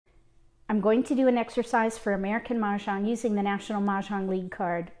I'm going to do an exercise for American Mah Jongg using the National Mah Jongg League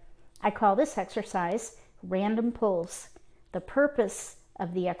card. I call this exercise random pulls. The purpose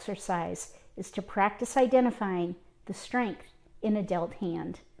of the exercise is to practice identifying the strength in a dealt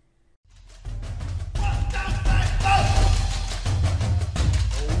hand.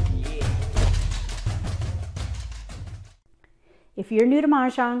 If you're new to Mah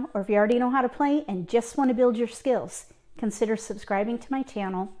Jongg, or if you already know how to play and just want to build your skills, consider subscribing to my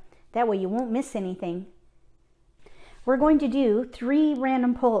channel. That way you won't miss anything. We're going to do 3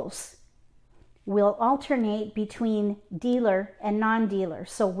 random pulls. We'll alternate between dealer and non-dealer,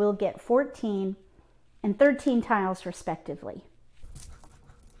 so we'll get 14 and 13 tiles respectively.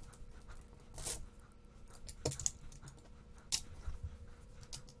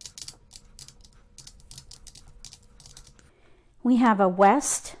 We have a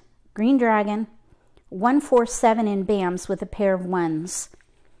West, Green Dragon, 1, 4, 7 in BAMs with a pair of 1s.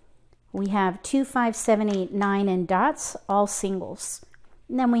 We have 2, 5, 7, 8, 9 in dots, all singles.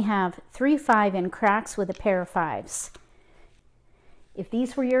 And then we have 3, 5 in cracks with a pair of 5s. If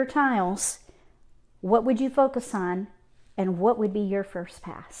these were your tiles, what would you focus on and what would be your first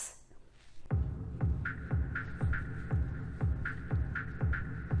pass?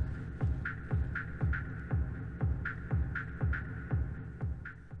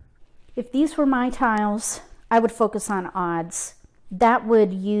 If these were my tiles, I would focus on odds. That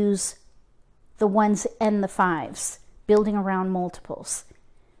would use the 1s and the 5s, building around multiples.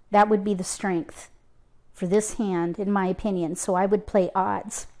 That would be the strength for this hand, in my opinion, so I would play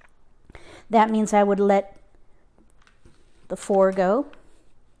odds. That means I would let the 4 go,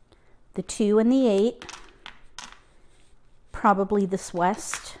 the 2 and the 8, probably this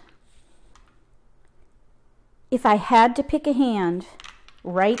West. If I had to pick a hand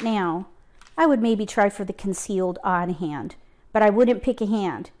right now, I would maybe try for the concealed odd hand, but I wouldn't pick a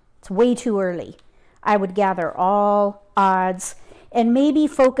hand. It's way too early. I would gather all odds and maybe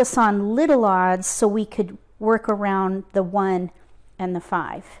focus on little odds so we could work around the 1 and the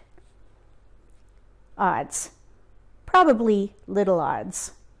 5 odds. Probably little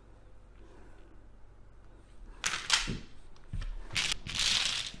odds.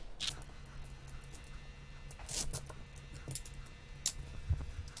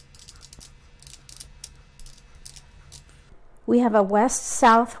 We have a West,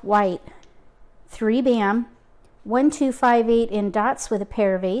 South, White, 3 BAM, 1, 2, 5, 8 in dots with a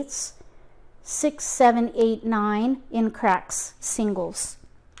pair of 8s, 6, 7, 8, 9 in cracks, singles.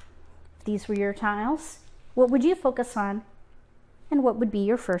 If these were your tiles, what would you focus on and what would be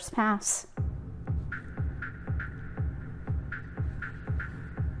your first pass?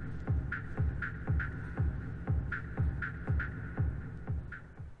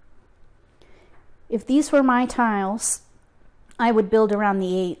 If these were my tiles, I would build around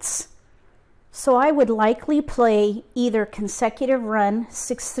the 8s. So I would likely play either consecutive run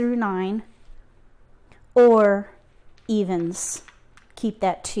 6 through 9 or evens. Keep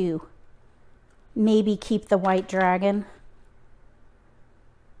that 2. Maybe keep the White Dragon,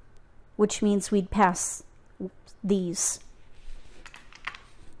 which means we'd pass these.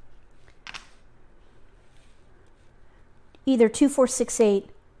 Either 2, 4, 6, 8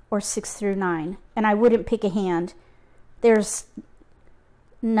 or 6 through 9. And I wouldn't pick a hand. There's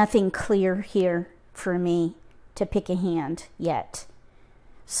nothing clear here for me to pick a hand yet.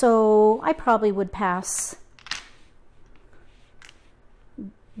 So I probably would pass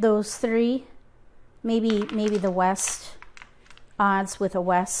those 3. Maybe the West, odds with a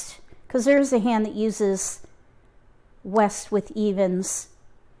West. Because there's a hand that uses West with evens,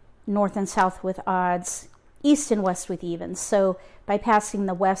 North and South with odds, East and West with evens. So by passing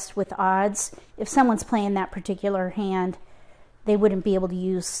the West with odds, if someone's playing that particular hand, they wouldn't be able to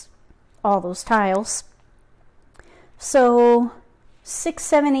use all those tiles. So 6,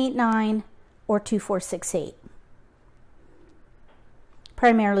 7, 8, 9 or 2, 4, 6, 8.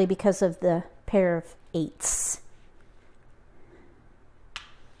 Primarily because of the pair of 8s.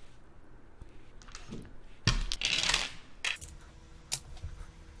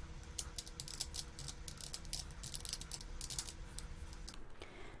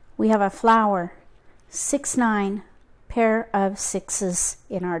 We have a flower, 6, 9, pair of 6s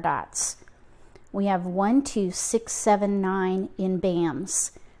in our dots. We have 1, 2, 6, 7, 9 in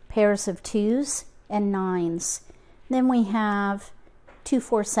BAMs, pairs of 2s and 9s. Then we have 2,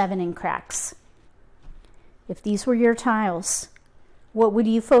 4, 7 in cracks. If these were your tiles, what would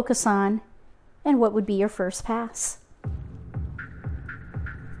you focus on and what would be your first pass?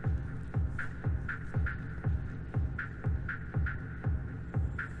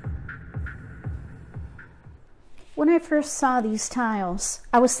 When I first saw these tiles,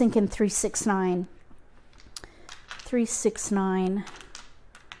 I was thinking 369. 369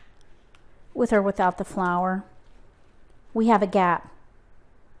 with or without the flower. We have a gap,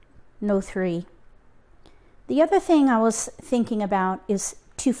 no 3. The other thing I was thinking about is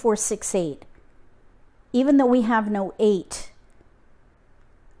 2, 4, 6, 8. Even though we have no 8,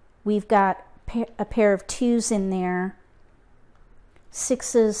 we've got a pair of 2s in there,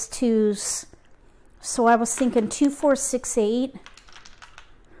 6s, 2s. So I was thinking 2, 4, 6, 8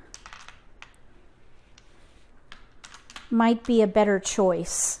 might be a better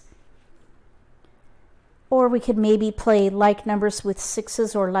choice. Or we could maybe play like numbers with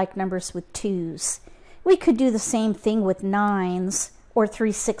 6s or like numbers with 2s. We could do the same thing with 9s or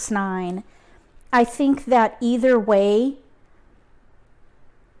 3, 6, 9. I think that either way,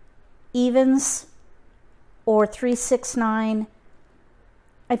 evens or 3, 6, 9,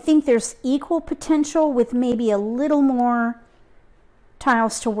 I think there's equal potential with maybe a little more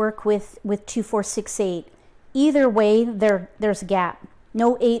tiles to work with 2, 4, 6, 8. Either way, there's a gap.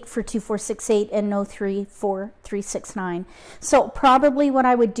 No 8 for 2, 4, 6, 8 and no 3 for 3, 6, 9. So probably what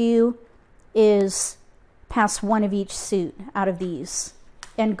I would do is pass one of each suit out of these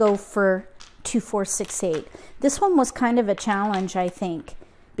and go for 2, 4, 6, 8. This one was kind of a challenge, I think,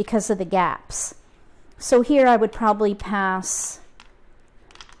 because of the gaps. So here I would probably pass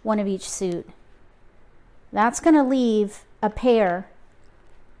one of each suit. That's going to leave a pair.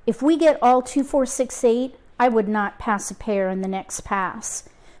 If we get all 2, 4, 6, 8, I would not pass a pair in the next pass.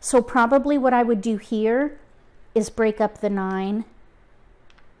 So probably what I would do here is break up the 9.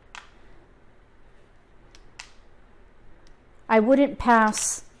 I wouldn't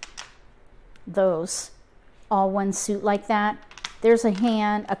pass those all one suit like that. There's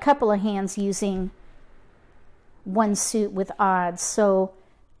a couple of hands using one suit with odds. So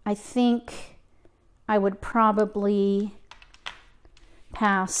I think I would probably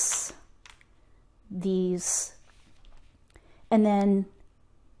pass these and then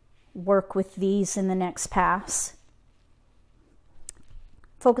work with these in the next pass.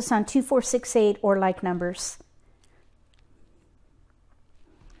 Focus on 2, 4, 6, 8 or like numbers.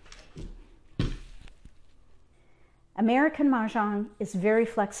 American Mah Jongg is very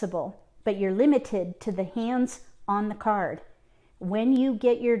flexible, but you're limited to the hands on the card. When you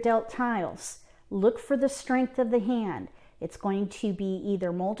get your dealt tiles, look for the strength of the hand. It's going to be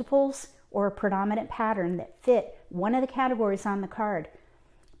either multiples or a predominant pattern that fit one of the categories on the card.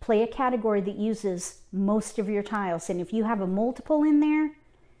 Play a category that uses most of your tiles, and if you have a multiple in there,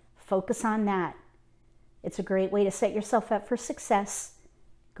 focus on that. It's a great way to set yourself up for success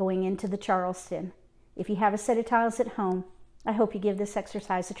going into the Charleston. If you have a set of tiles at home, I hope you give this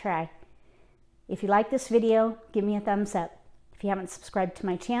exercise a try. If you like this video, give me a thumbs up. If you haven't subscribed to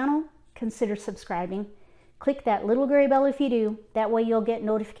my channel, consider subscribing. Click that little gray bell if you do. That way you'll get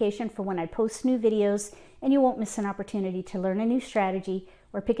notification for when I post new videos and you won't miss an opportunity to learn a new strategy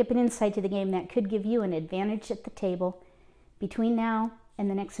or pick up an insight to the game that could give you an advantage at the table. Between now and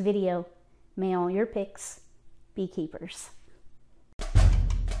the next video, may all your picks be keepers.